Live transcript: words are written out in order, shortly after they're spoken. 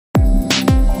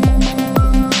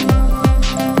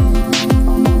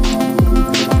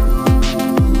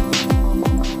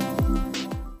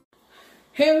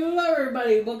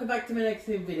everybody, welcome back to my next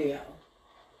new video.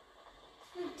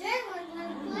 Today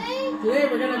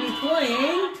we're going to be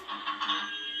playing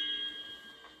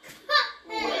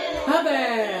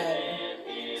cuphead.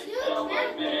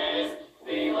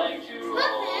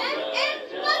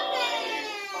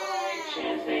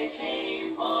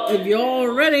 If you're all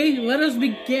ready, let us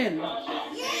begin.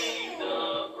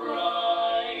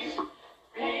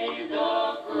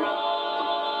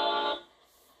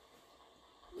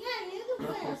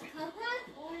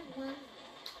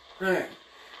 Alright,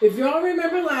 if you all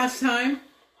remember last time,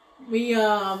 we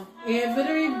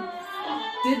literally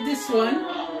did this one,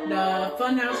 the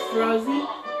Funhouse Drowsy,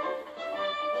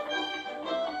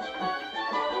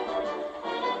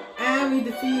 and we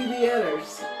defeated the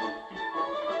others.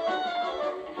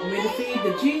 We defeated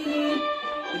the genie,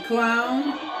 the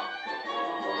clown,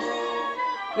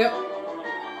 yep,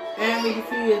 and we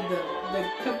defeated the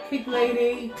cupcake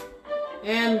lady,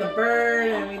 and the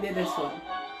bird, and we did this one.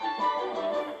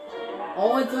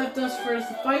 All that's left us for us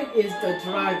to fight is the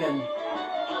dragon.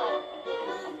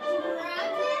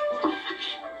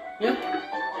 Yep.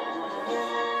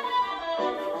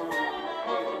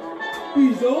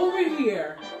 He's over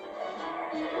here.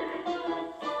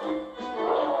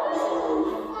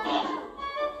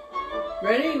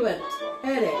 Ready? Let's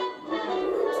head it.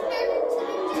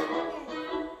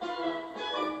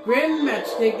 Grim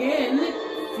Matchstick in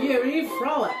Fury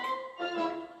Frolic.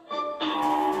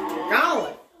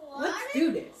 Golly. Let's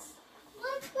do this.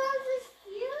 Let's go with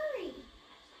Fury.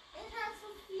 It has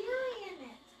some Fury in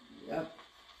it. Yep.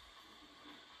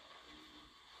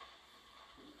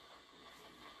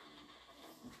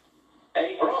 A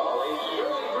brawl is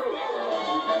surely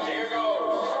brewing. Here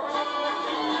goes.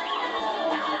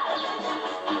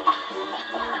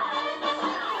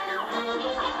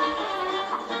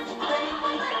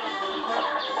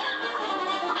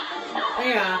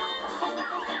 Yeah.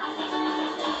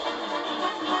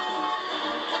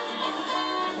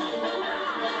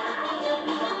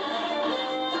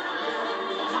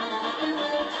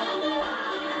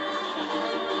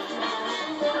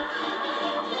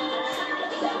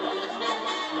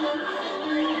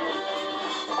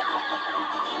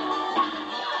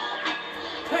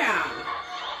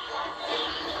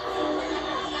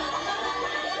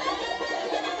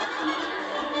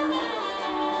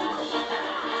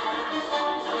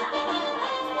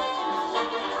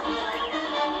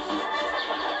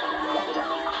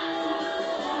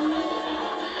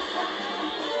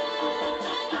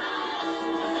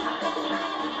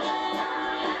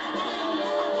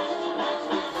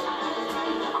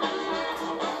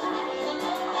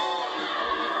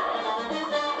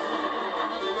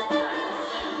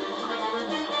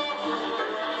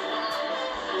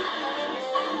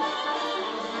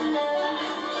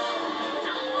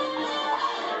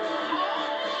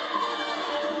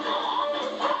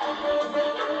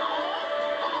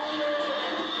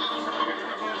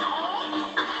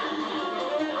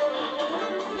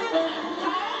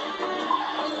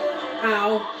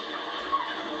 Ow.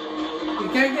 You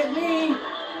can't get me.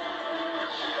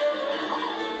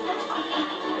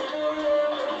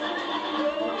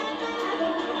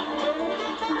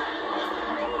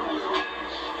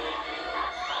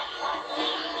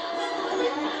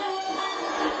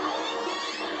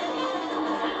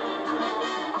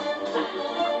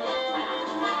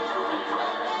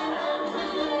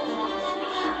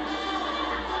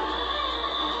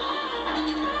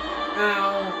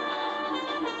 Ow.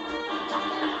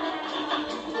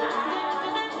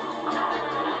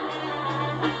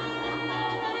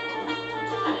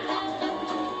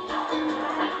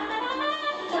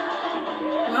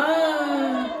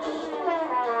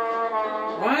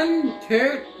 One,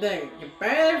 two, three. You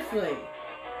better flee.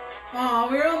 Aw,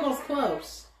 we're almost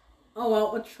close. Oh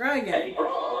well, let's try again. Come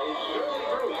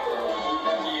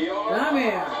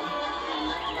here.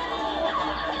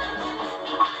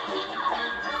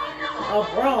 A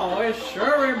brawl is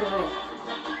sure a brawl.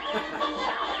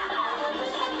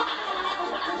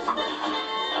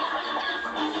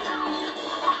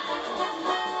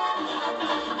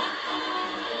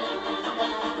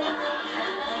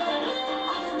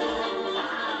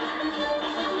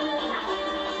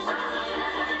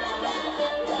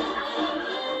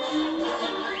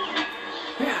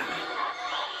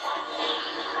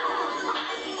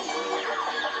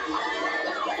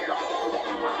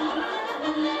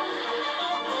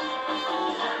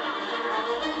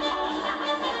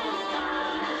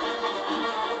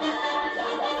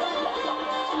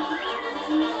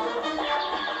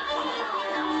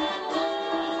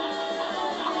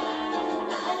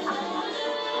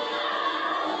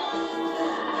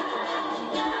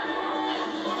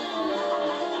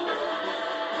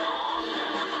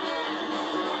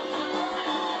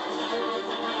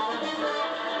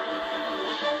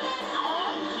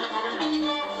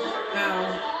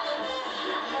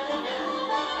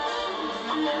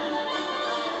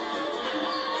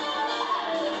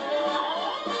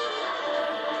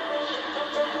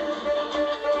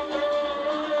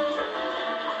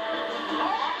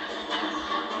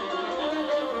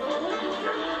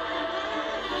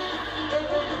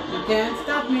 Can't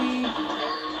stop me.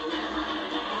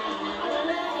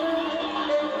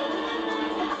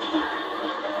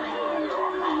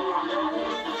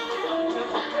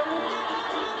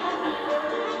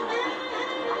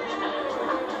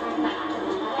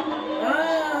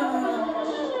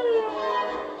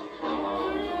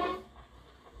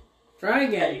 Try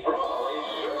again.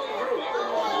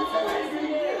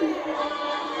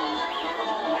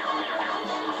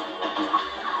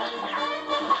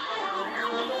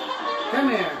 Come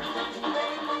here.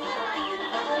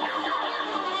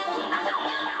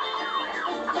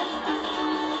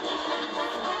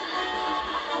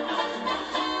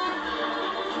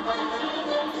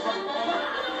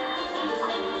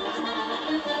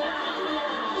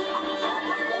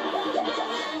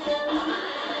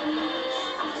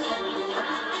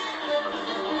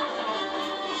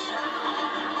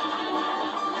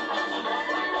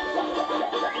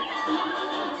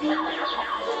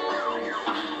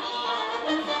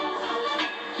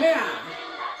 Yeah.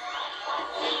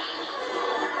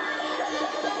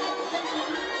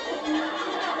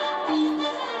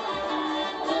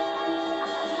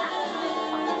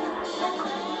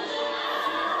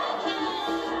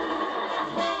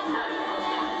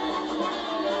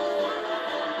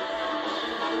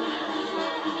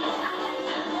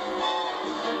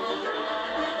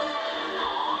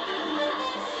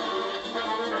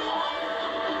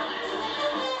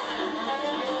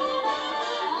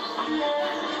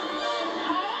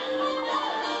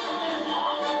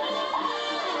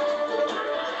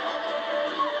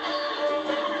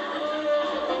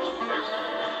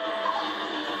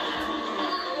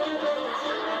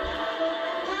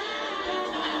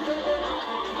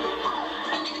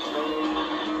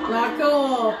 Not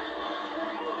cool.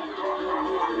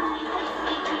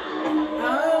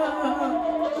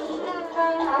 Oh.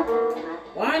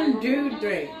 1, 2,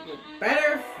 3.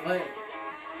 Better flame.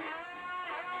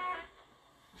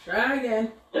 Try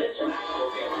again. This match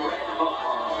will get red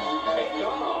hot. It's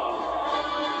on.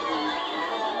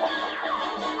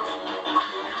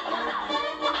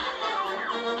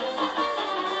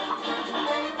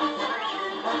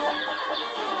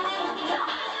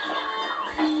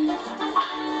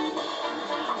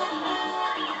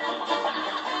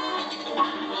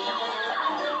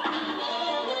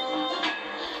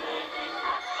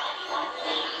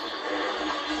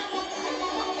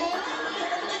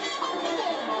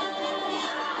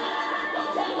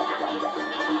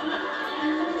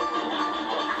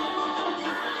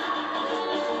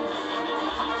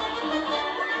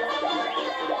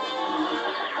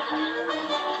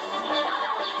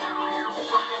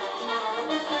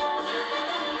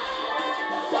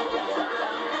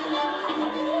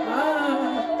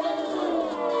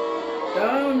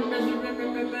 Don't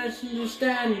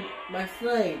misunderstand my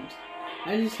flames.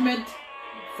 I just meant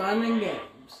fun and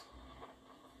games.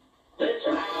 This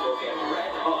match will get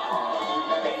red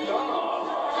hot. It's on.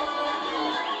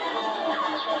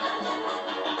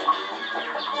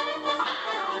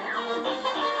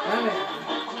 Come here.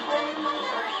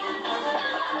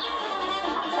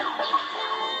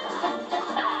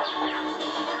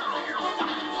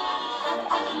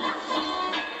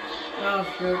 Oh,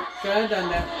 shoot. Should have done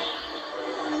that.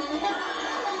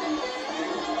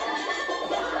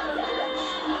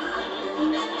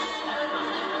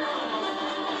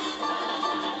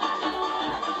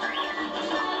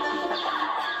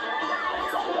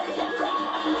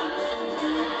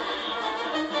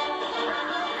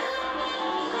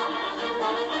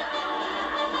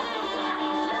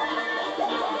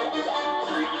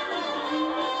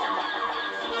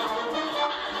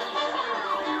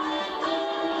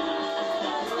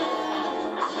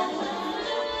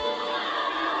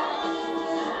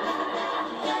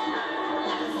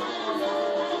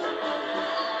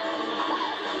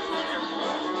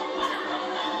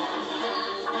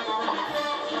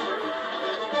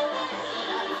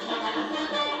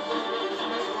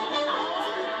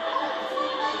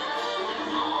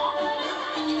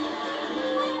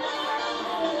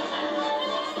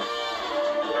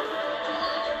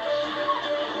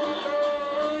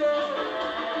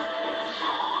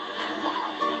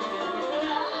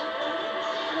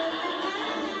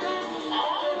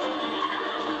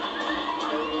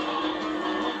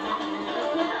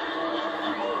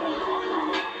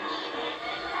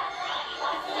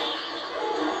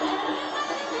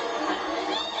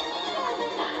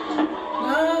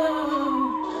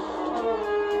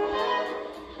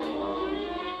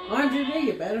 Why'd you do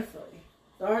you better for you?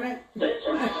 Darn it. This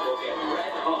match will get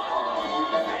red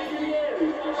hot. And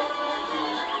begin.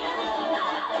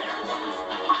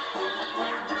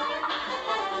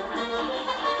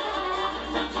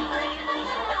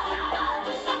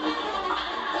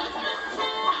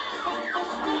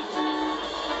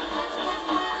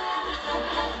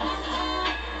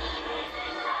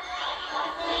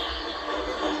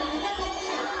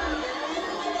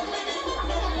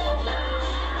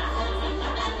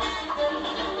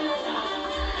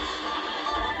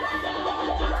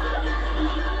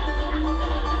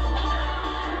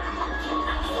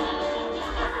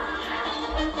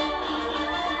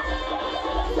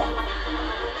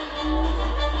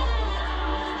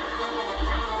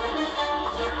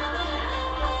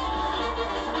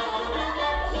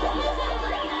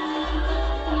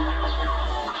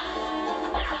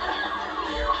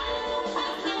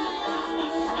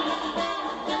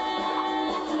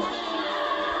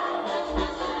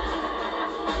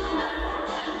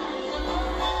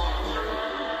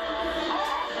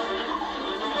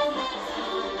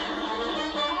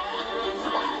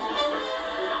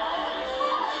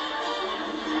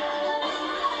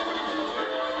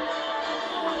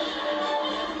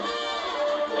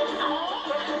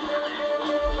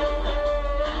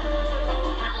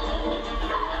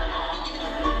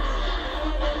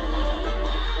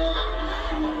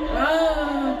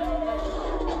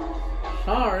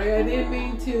 sorry. I didn't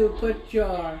mean to put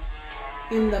your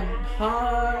in the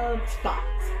hot spot.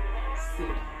 See.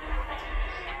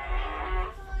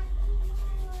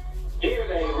 Here's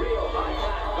a real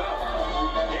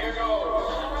high-class cup. Here goes.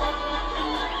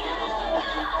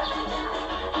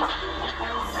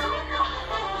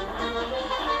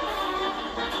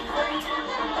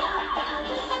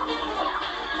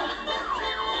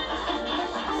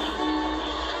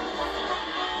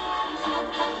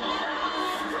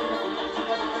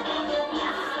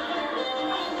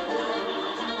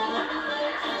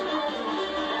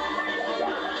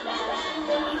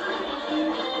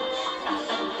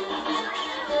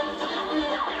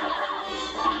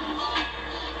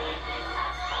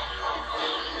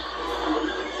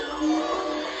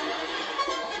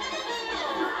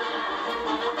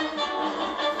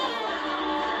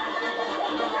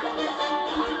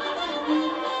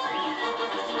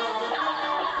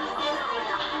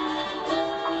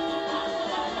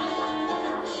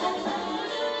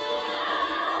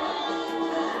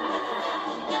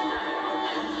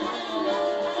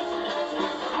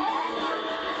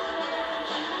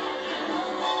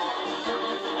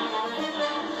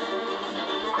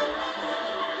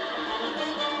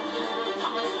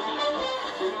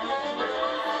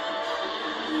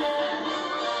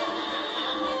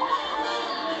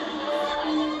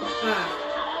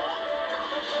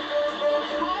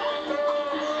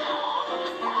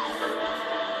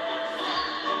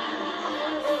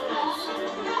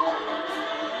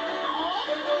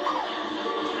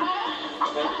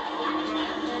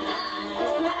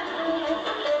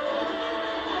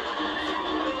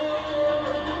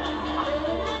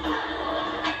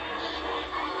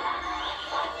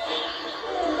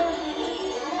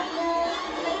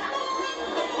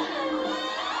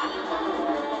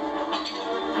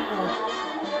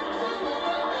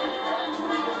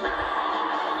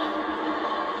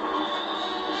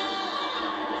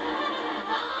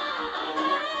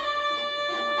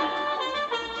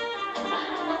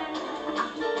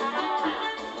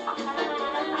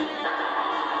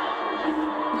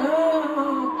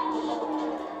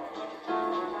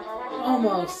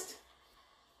 Almost.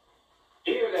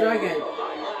 Try again.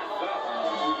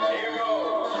 Here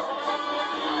goes.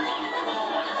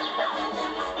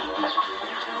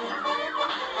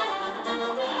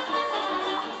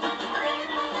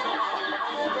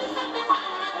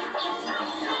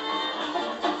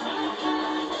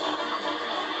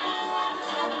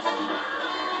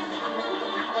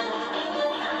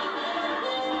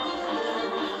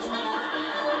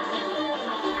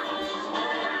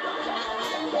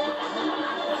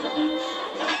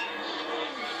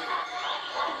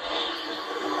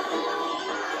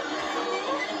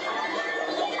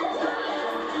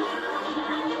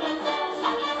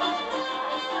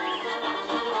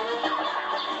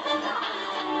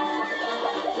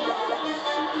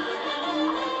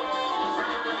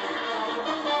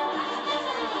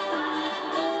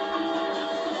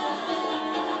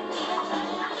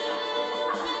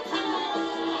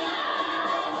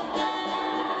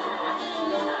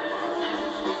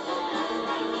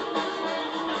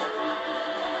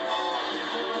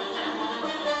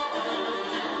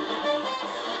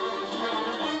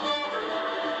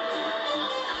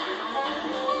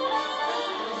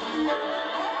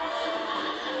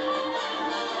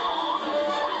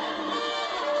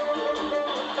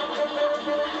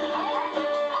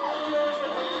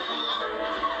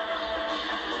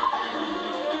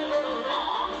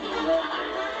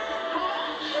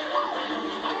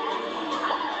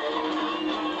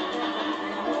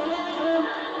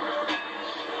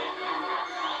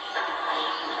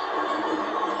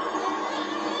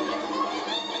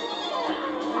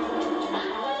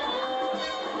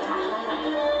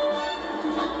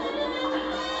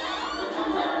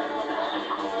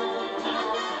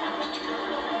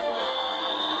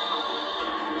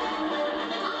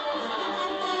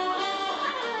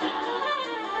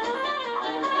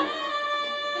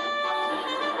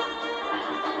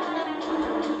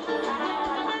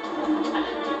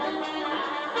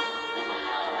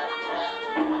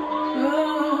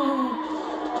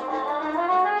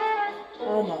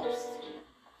 Almost.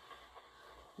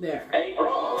 There. A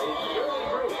brawl is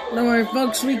surely brewing. Don't worry,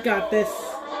 folks, we got this.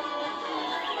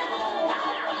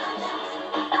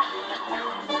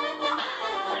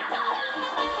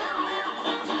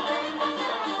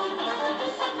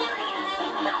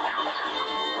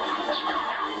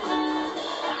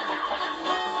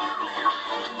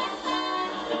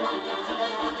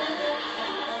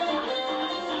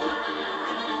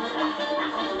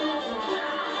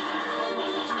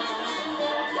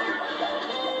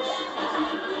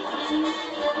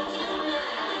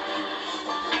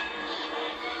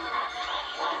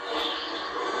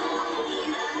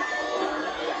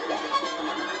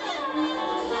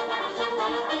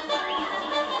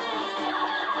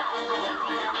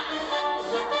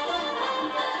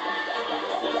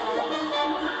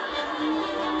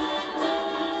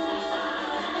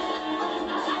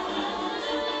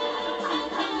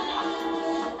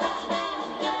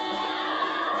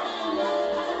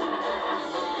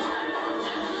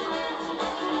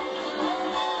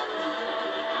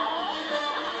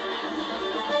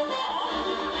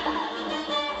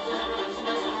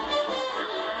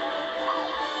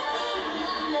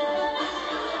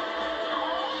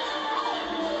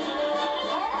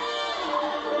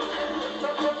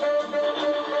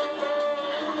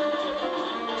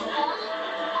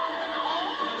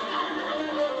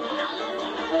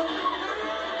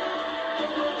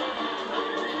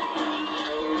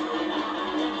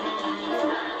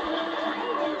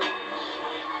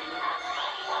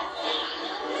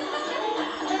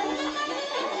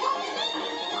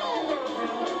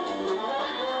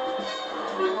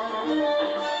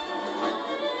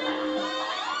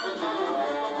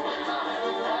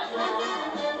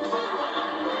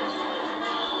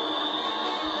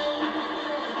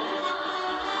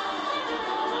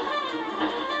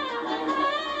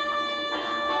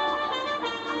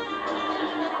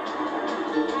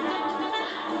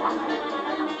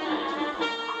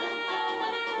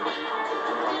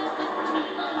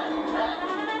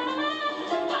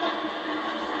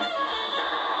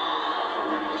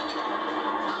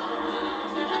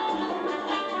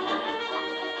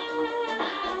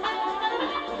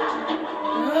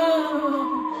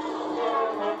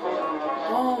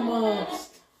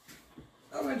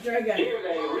 try again. Here's a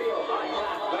real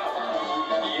high-class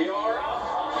belt. You're up.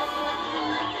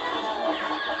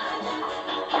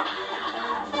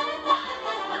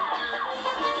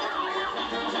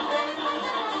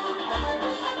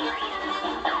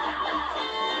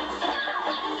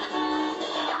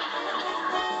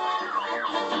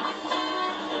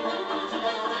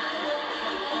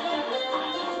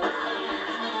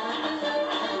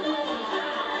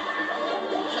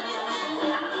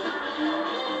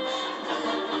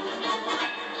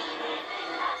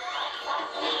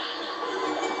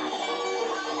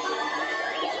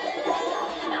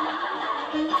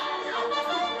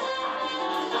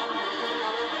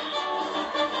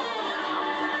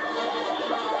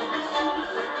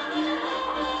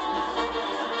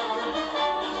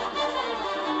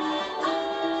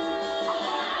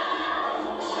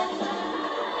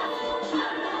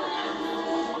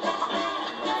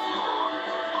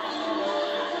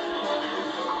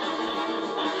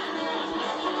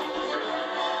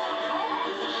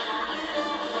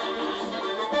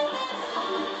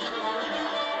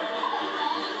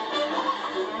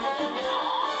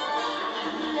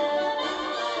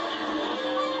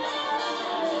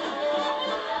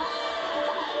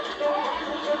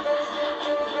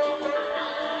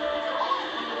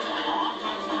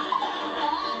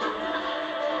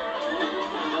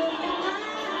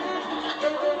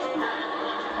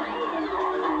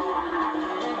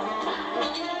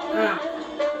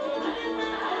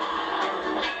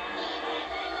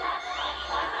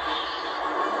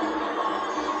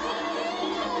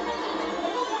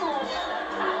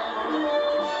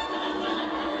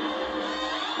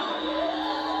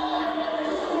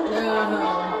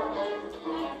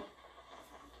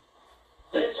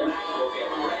 This match will get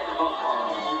red hot.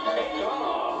 It's on.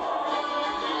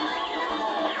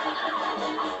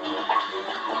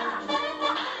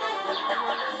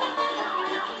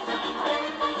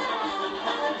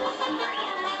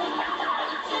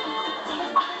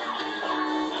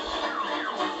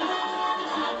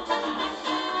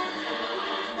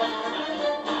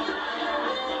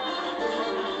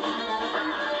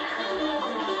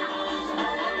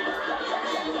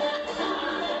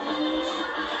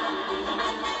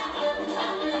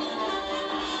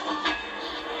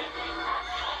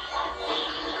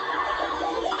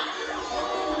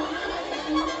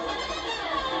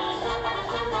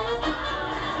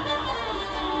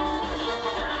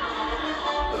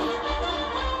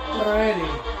 Alrighty.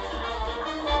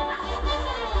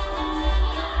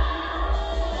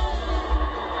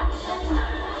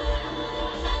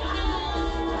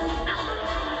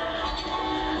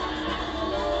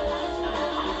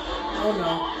 Oh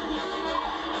no.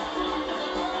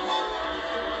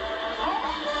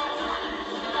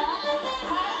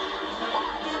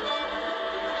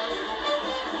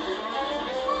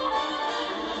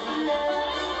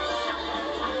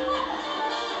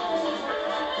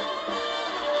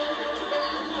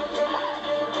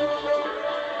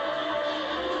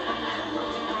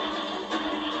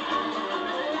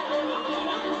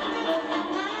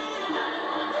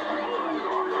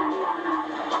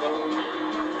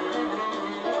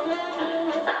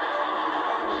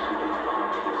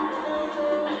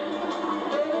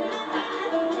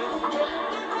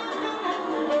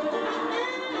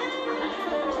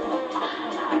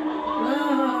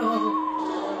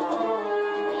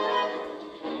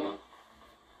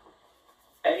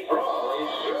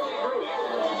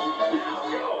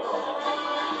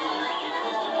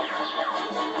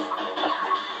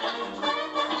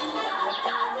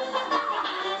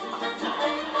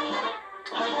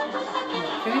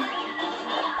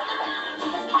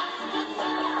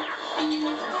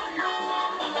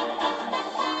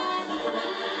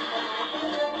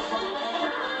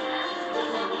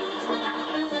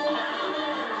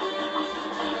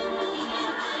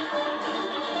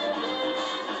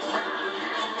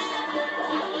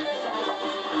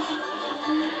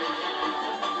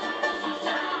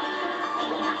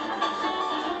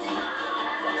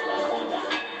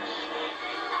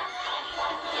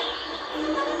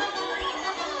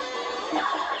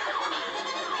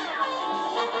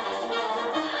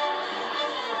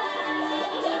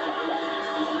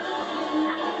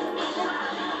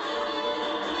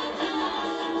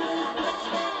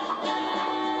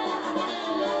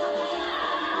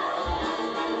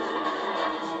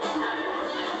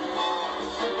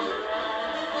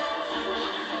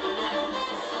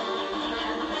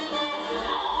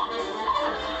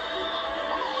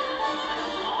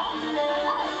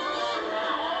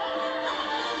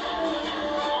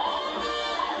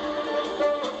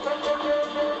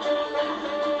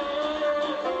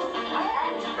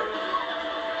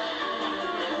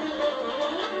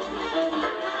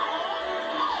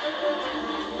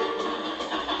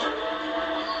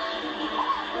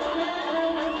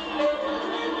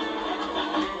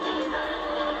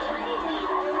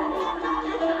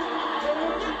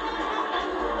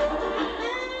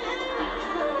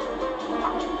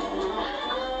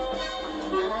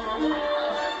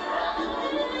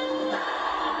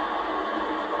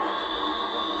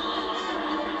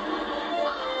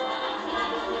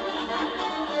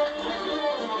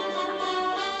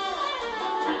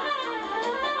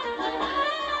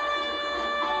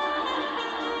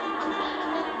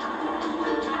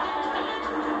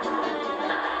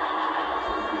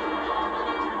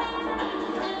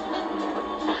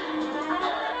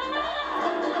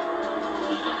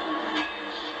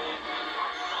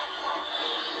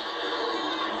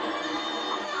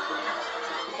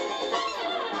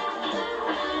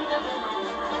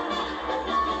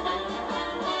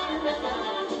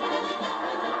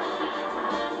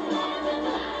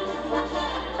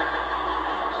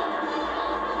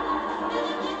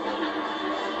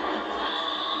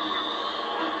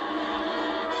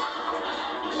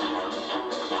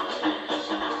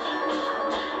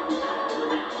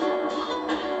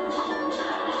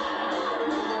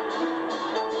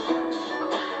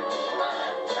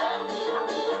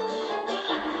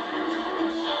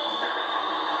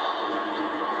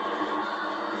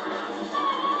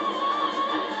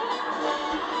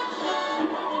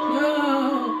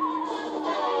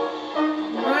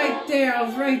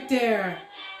 right there.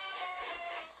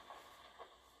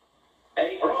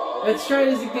 A frog. Let's try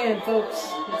this again,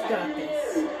 folks. Let's got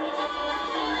this.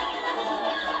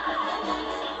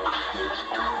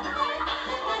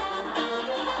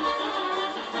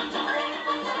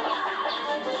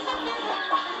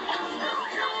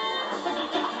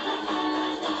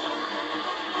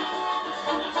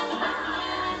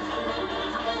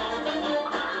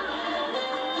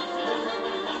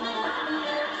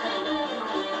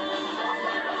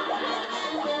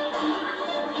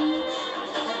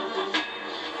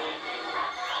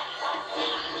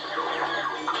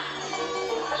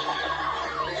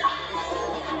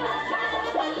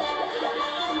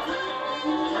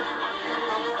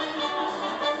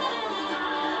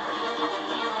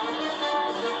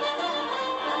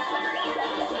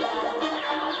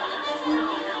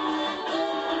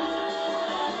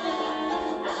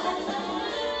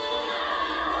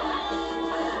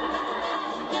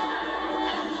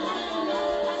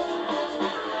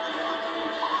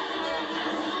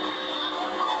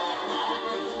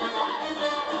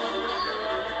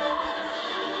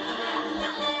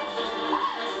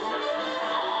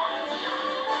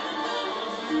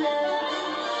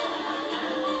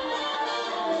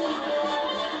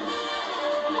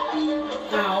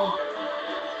 Ow.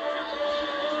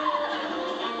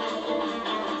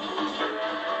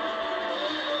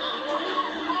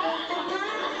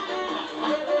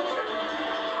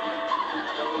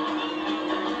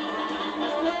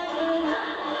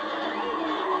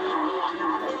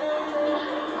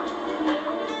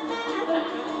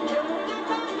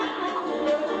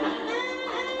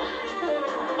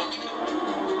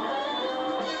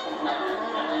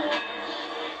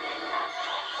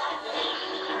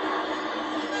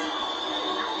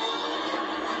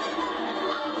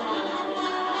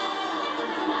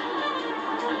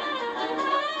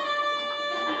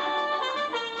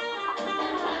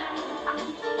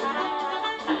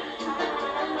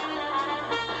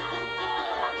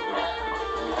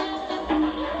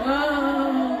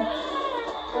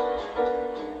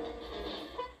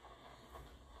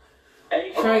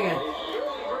 A Try again. frog.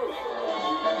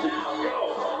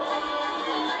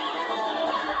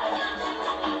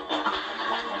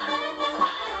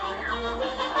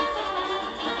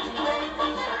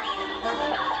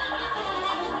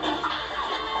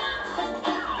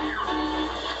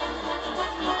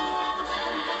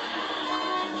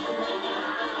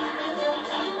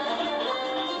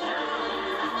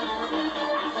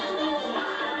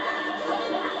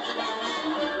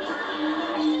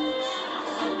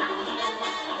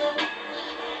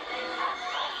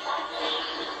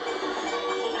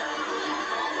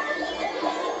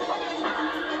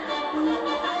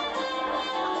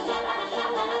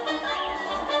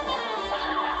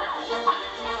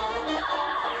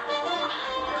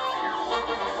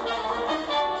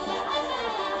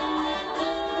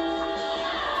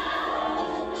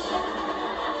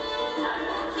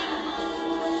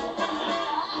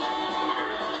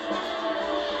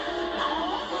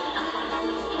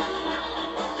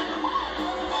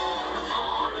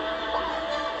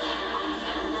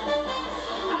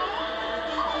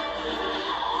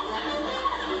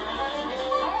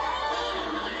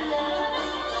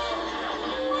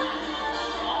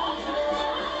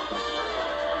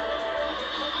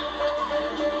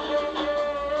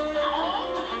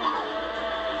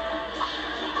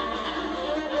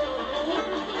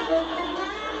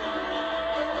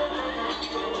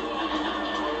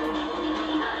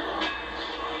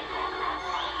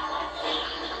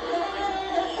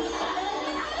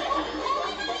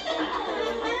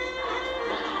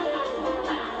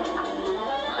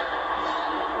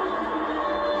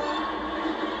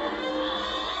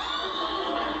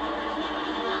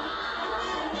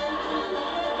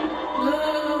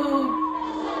 Now go.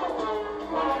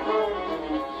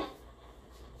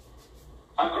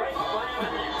 A great slam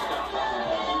and then stop.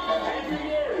 And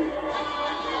begin.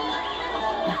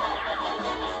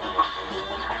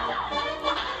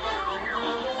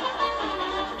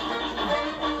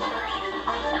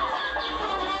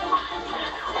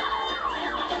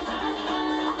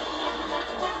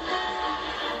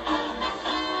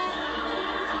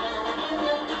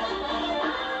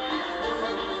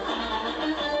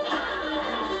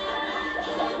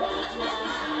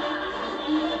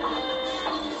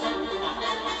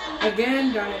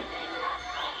 Again, darn it.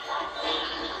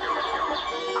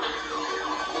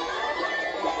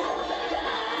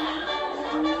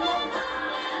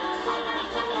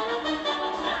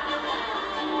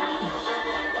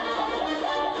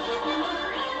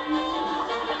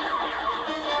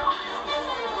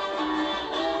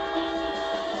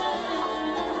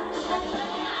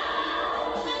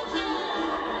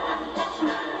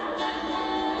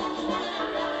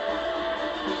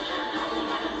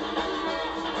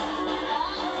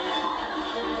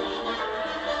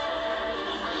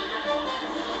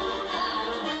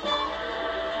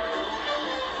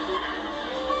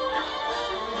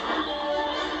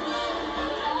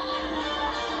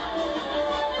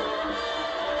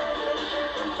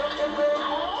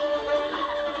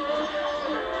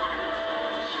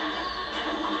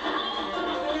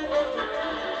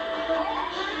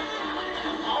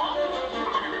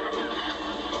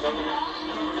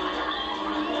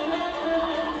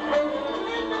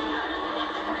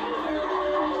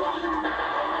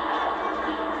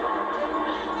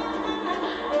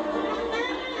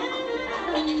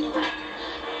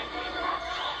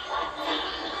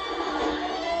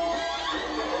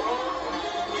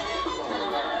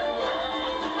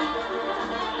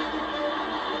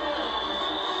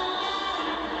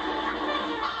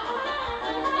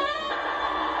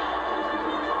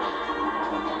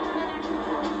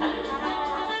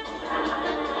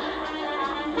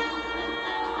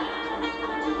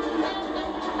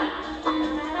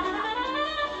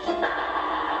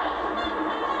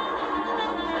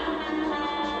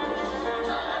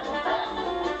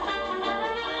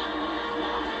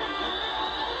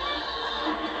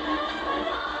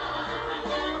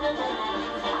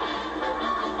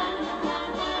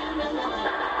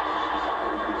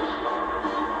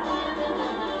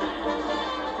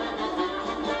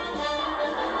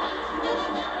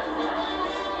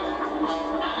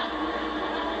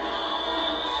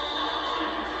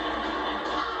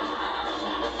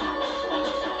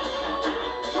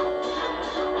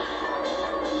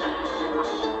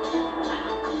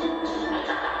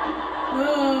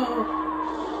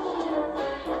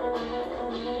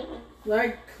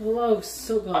 close,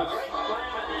 so A close. great slam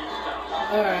and then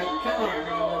some. Alright, come on,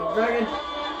 little dragon.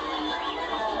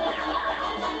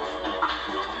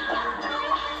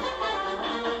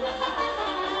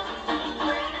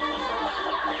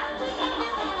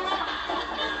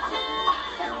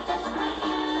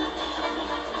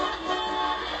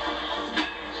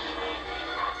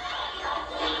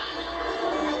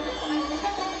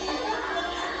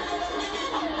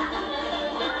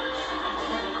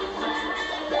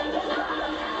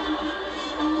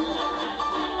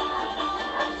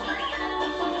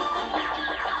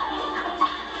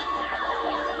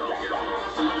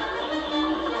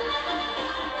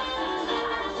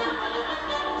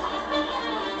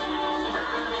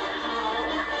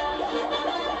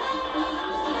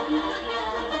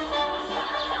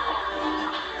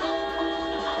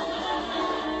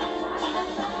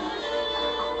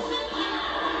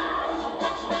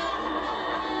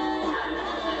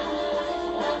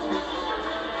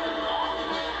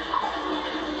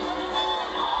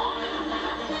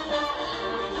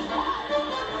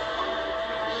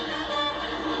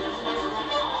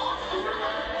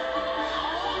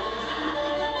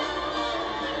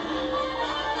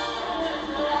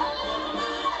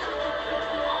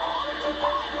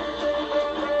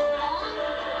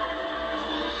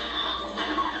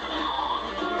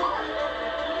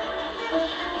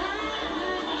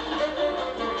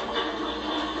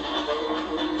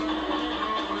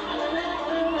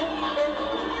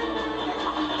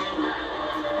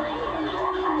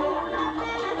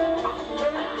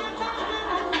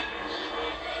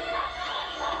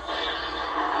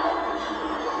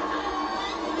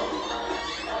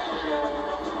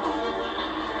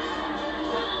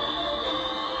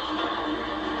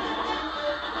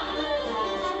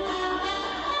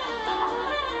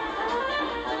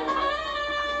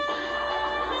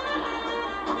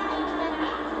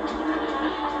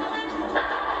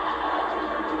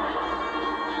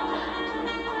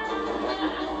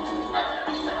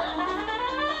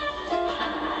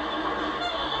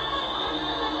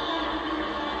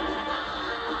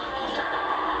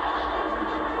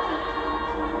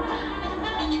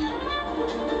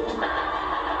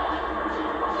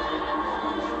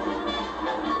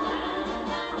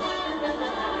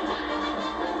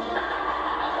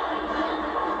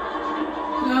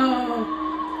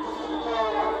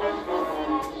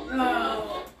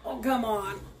 Come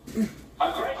on.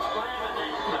 A great slam and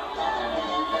then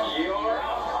some. You're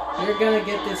up. You're gonna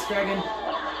get this, dragon.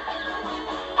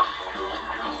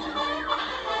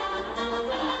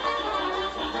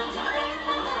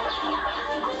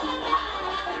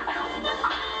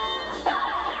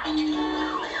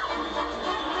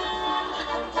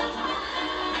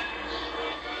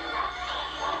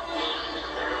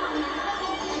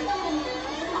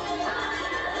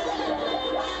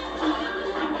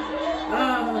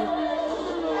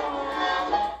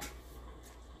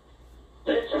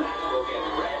 This match will get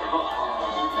red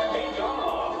hot. It's on.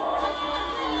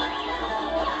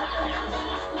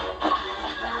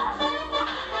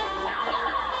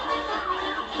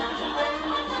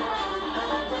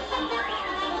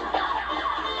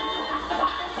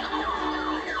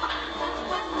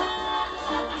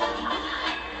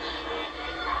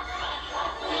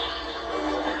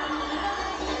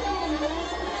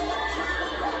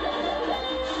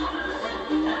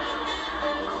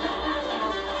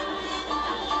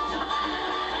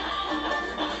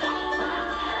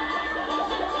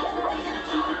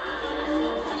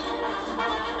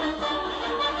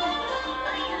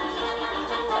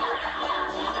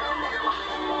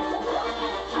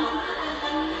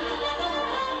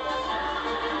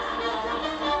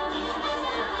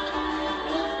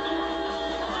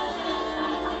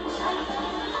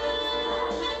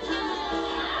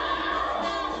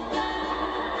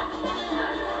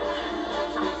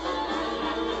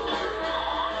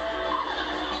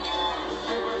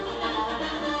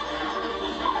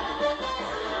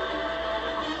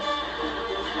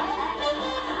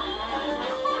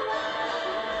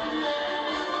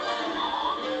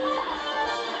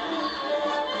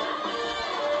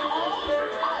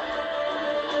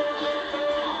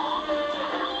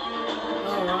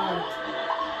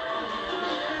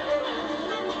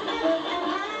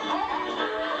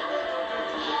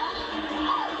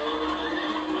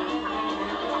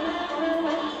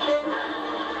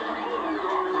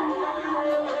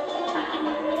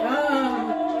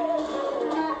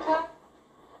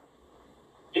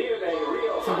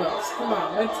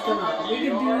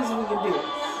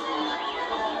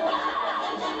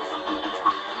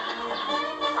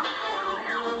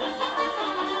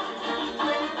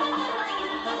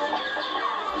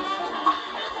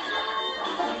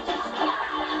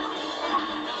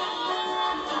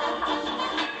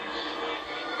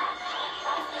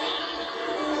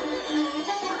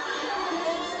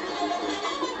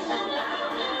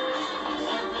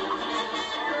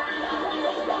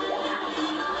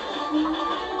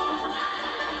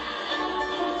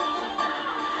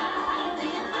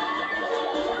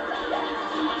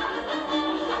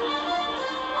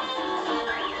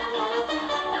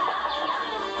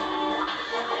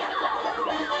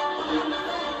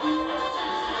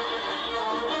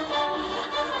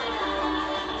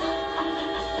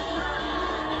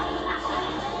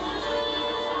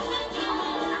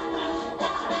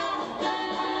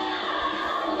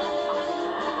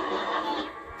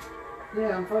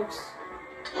 works.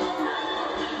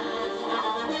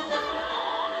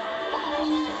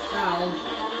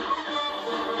 Ow.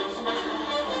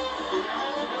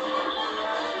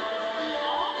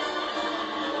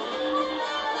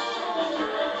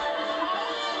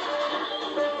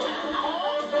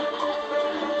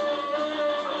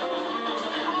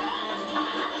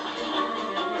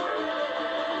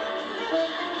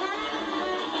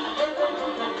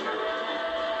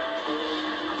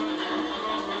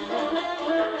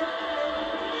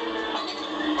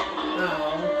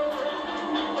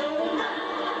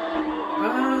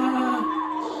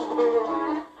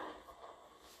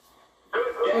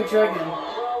 Oh, dragon.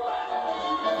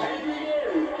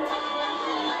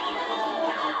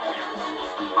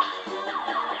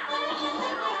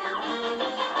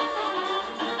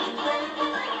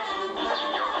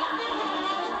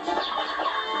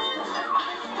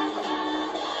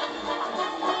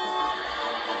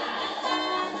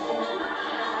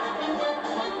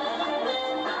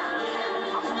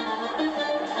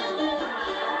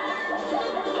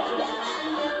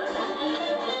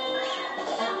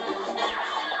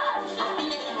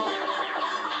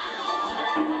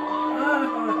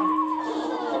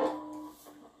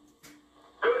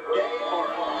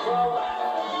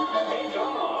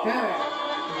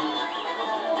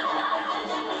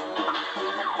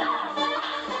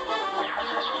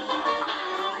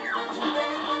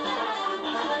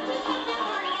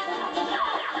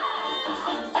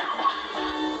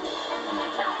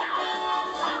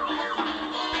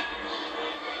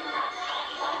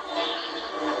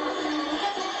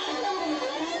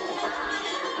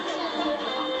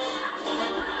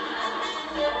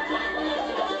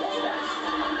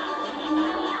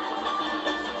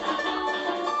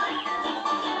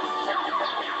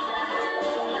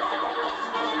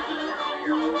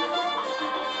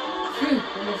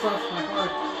 Almost lost my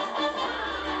heart.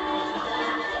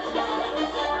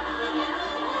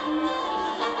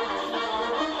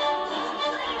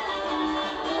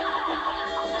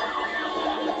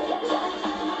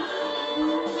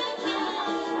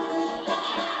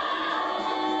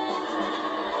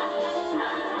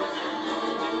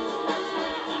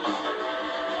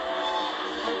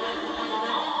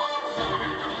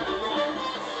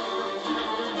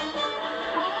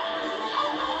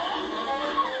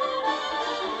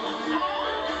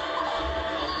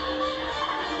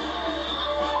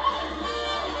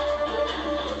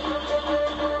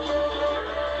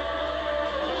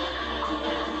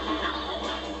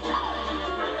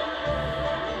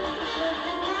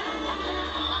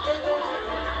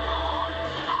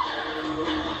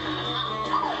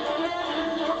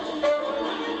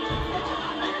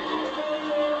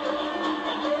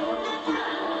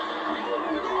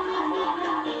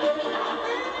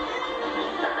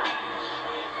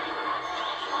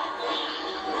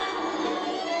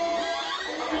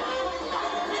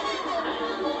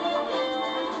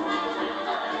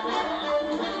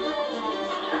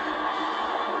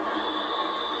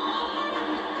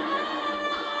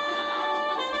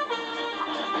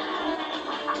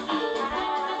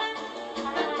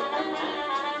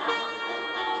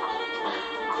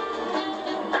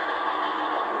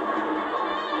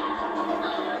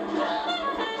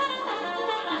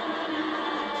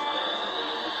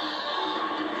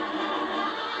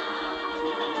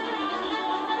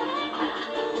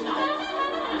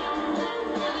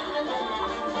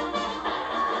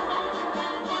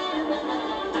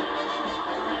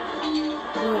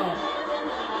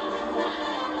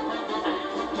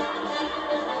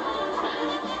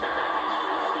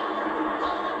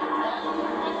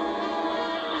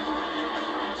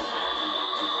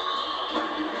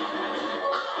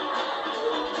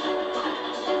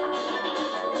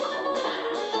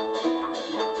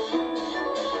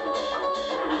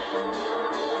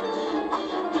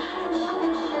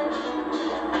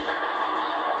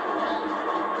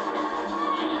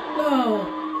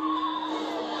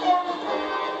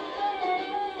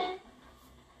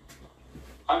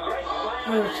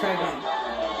 Oh, try again.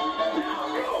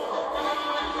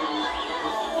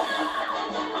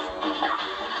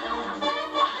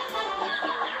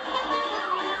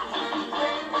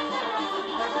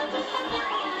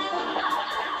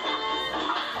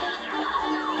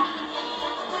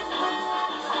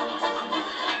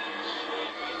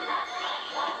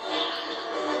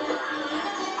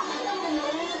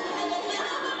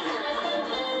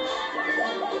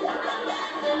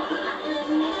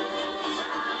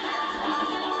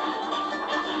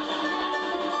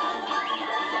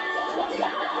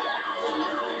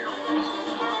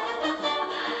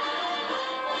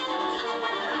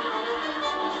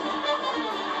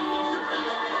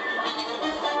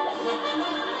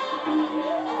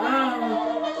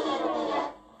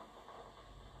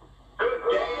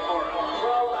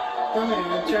 Come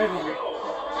here, dragon.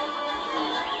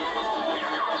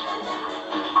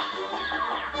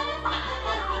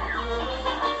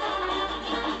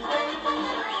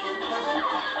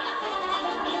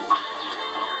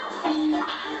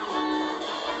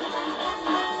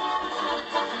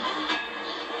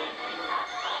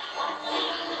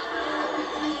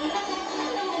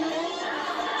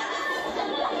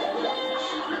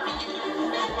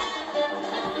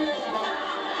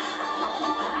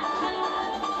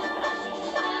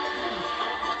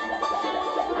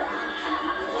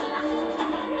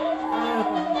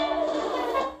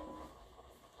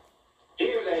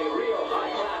 Here's a real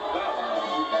high-class belt.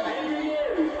 And he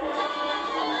is.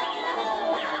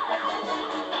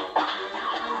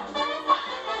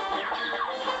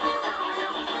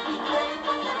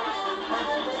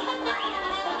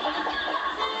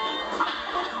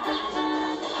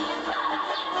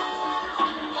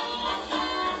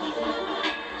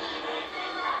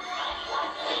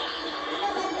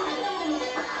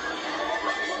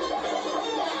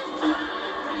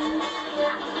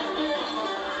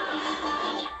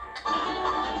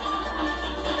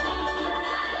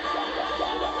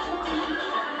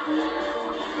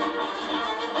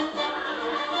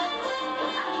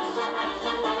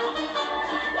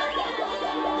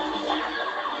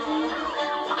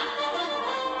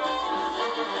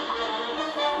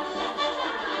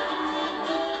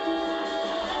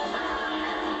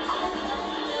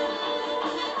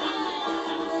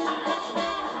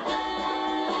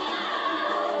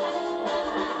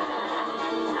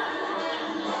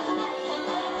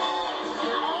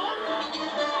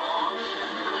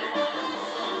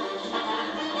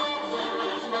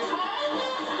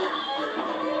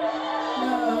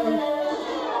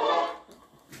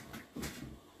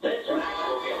 This match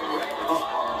will get red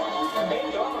hot.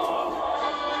 It's on.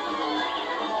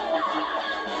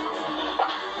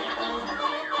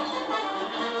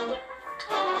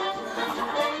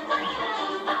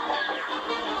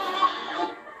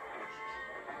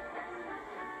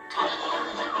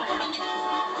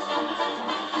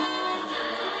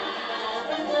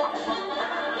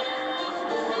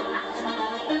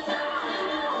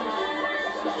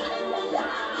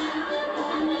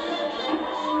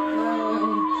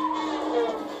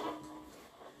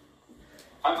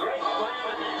 A great slam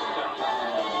and then some.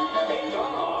 It's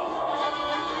on.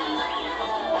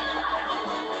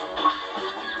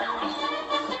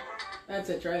 That's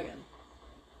a dragon.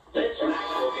 This match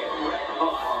will get red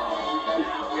hot.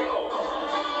 Now go.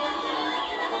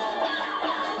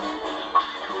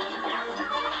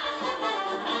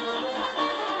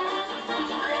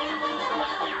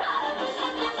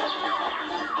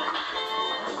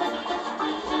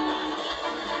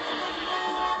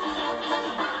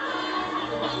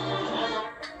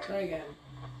 Dragon.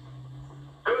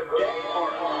 Good day or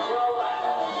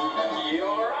well,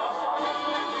 you're up.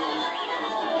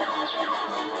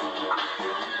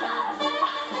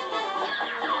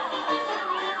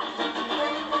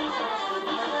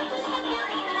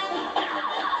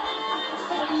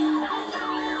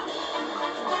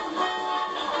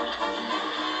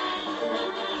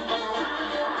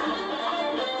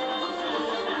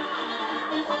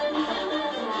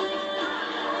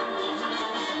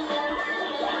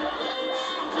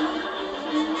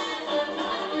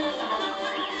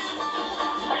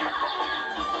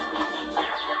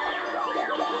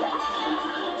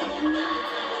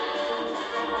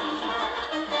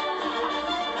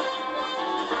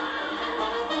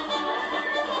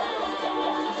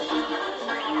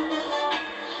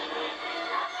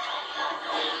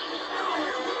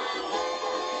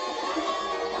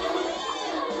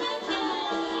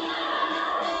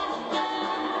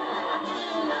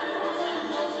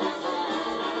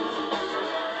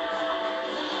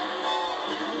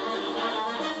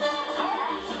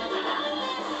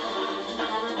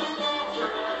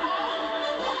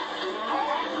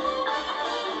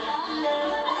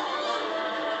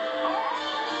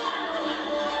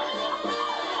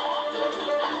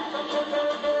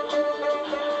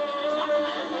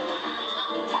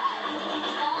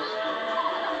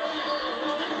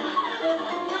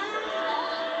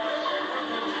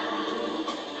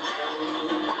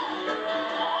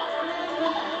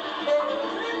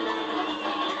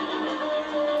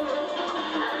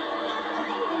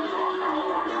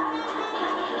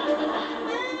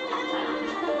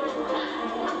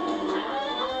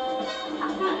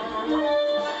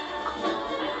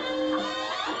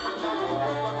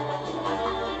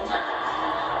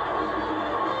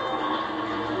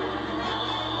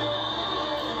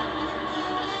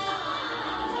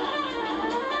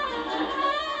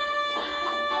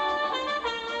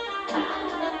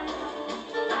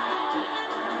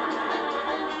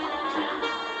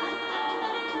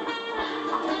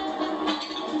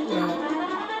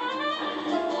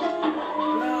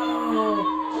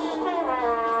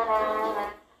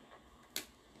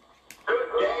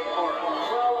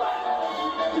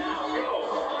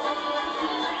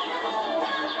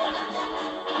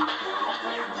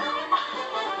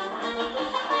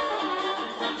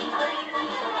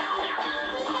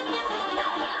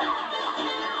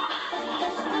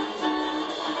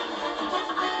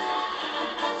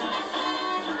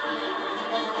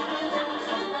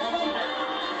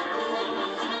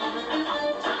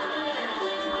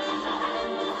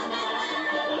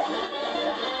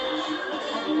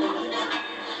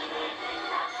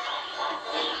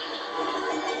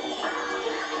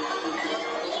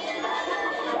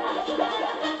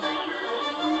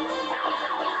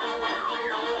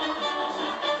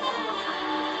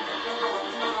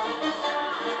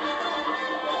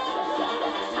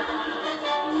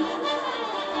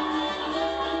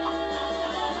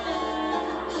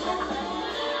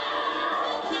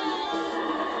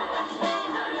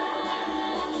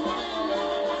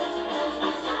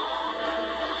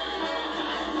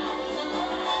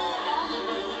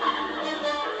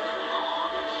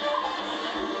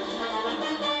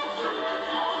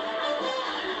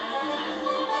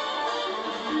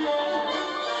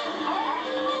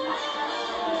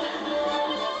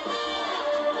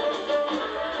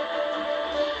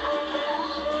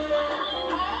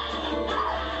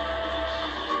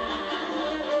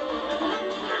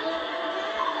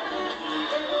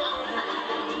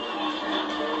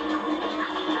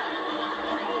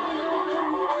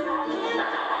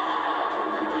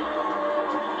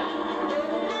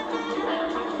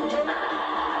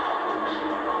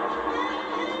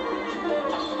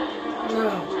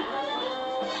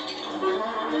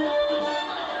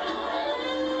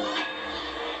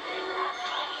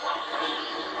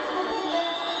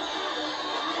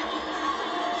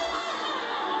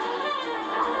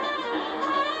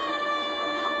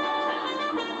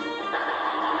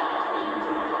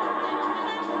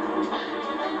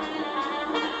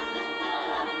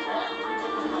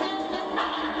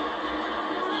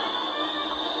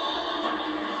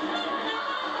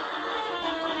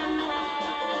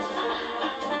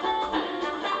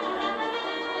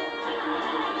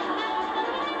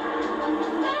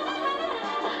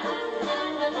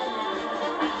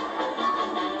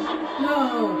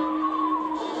 No.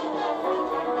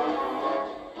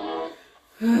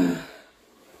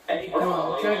 Hey, Come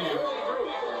on, try again.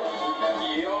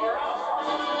 you're up.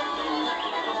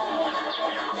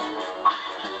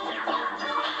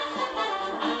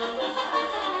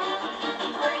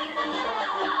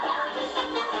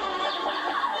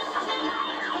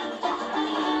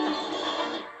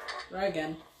 Try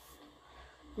again.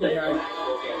 This Try. match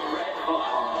will get red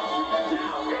hot.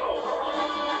 Now go.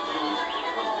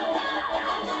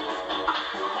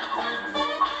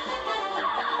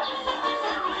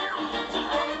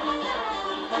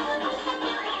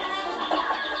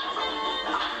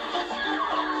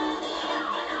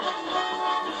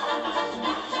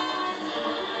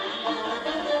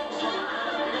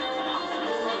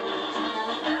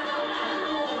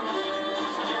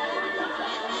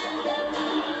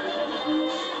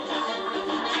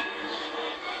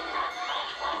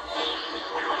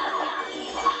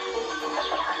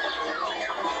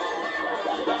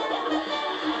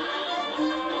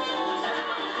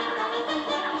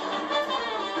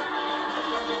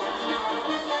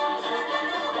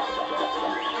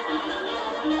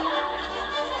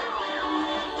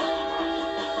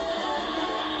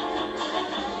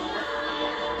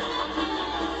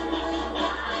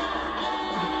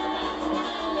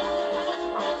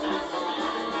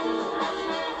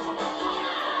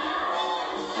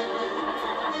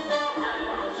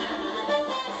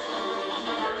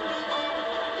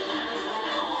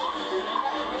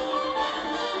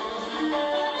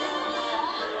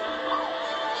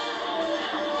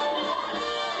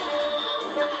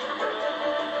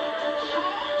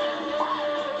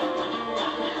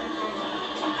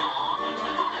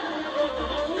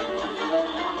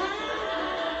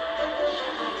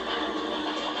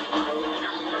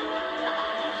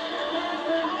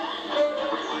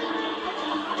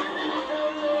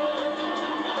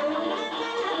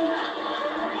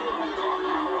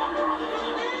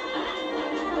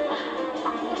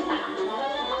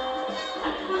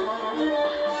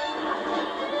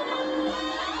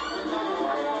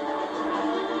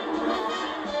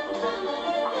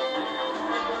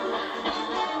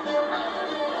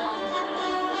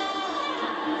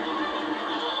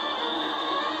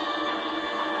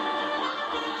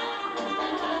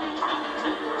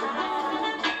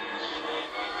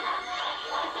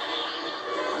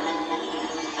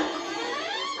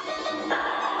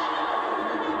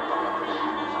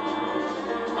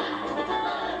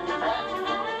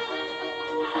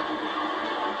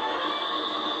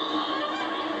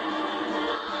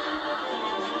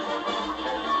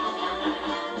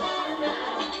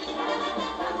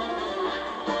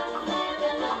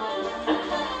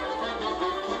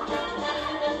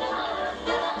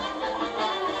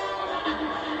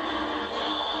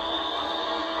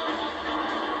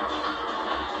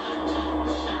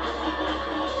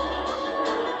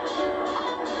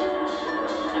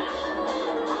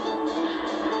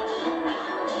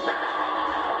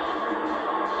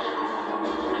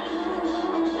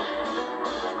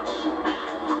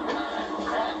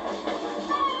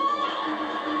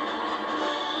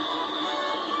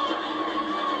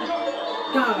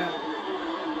 Got him.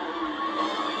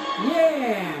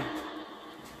 Yeah.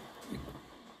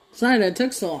 Sorry that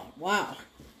took so long. Wow.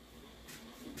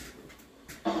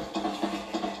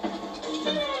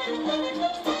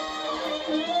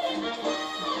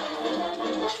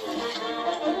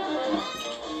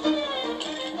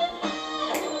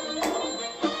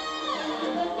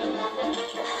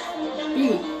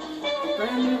 Beat.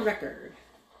 Brand new record.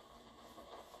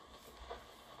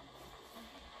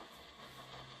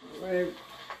 Right.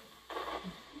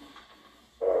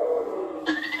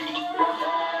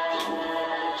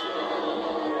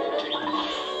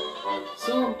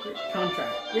 Solo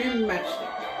contract. Grim Matchstick.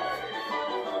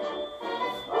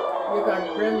 We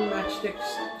got Grim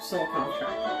Matchstick's solo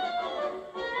contract.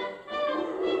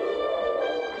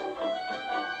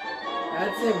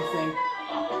 That's everything.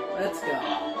 Let's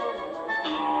go.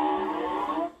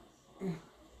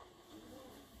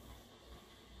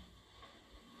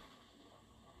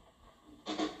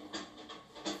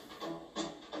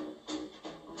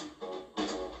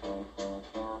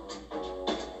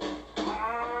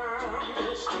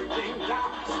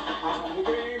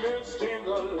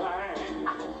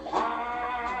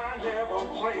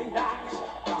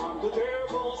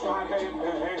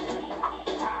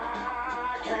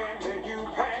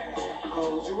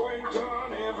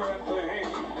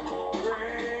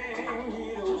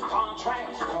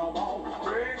 Come on,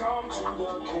 bring them to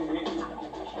the king.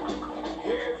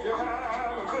 If you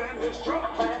haven't finished your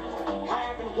plan,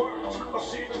 haven't worked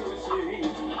seriously,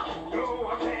 no,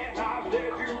 I cannot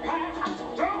let you pass.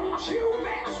 Don't you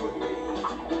mess with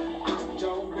me.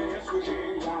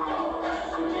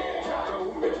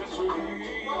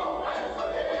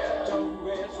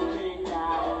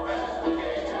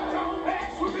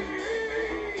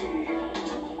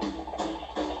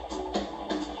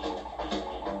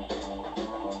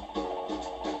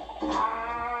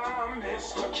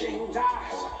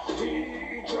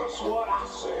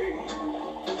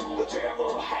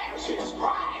 its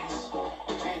price,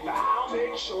 and I'll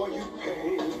make sure you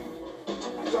pay.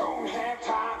 I don't have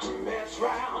time to mess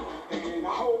around, and I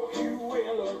hope you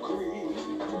will agree.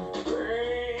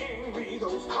 Bring me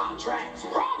those contracts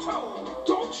pronto.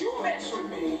 Don't you mess with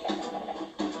me.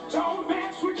 Don't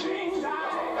mess with King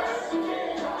Dice.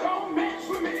 Don't mess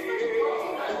with me.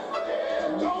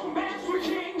 Don't mess with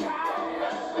King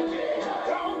Dice.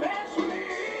 Don't mess with me.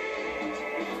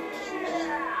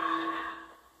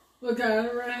 Look,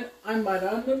 I might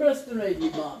underestimate you,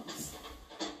 Bumps.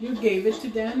 You gave it to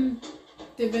them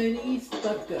divinities,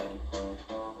 but good.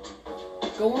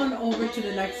 Go on over to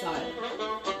the next island.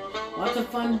 Lots of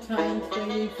fun times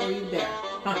waiting for you there.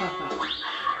 Ha ha ha.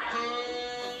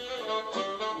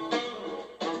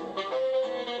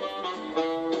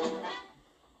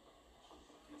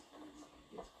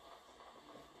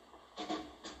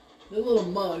 The little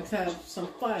mugs have some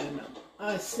fire in them.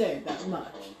 I say that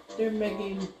much. They're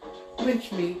making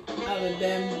mincemeat out of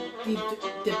them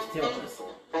diptoes.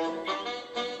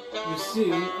 You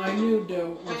see, I knew there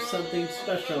was something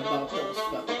special about those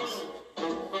feathers.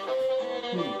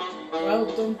 Well,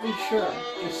 don't be sure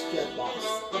just yet,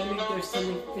 boss. Maybe there's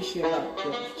something fishy about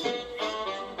those two.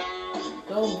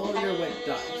 Don't blow your weight,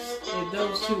 Dice. If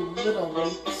those two little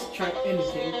winks try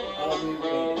anything, I'll be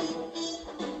waiting.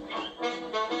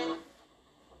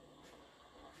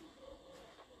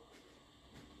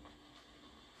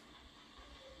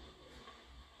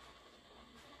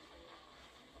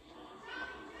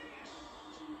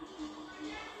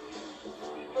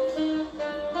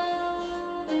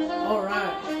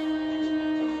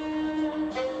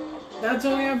 That's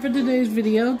all I have for today's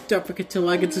video. Don't forget to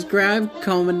like and subscribe,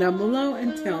 comment down below,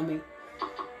 and tell me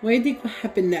what do you think will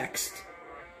happen next.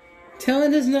 Tell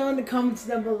us know in the comments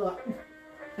down below.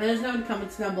 Let us know in the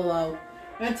comments down below.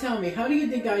 And tell me, how do you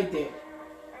think I did?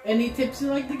 Any tips you'd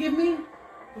like to give me?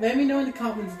 Let me know in the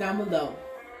comments down below.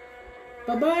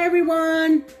 Bye-bye,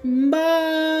 everyone.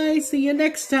 Bye. See you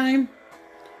next time.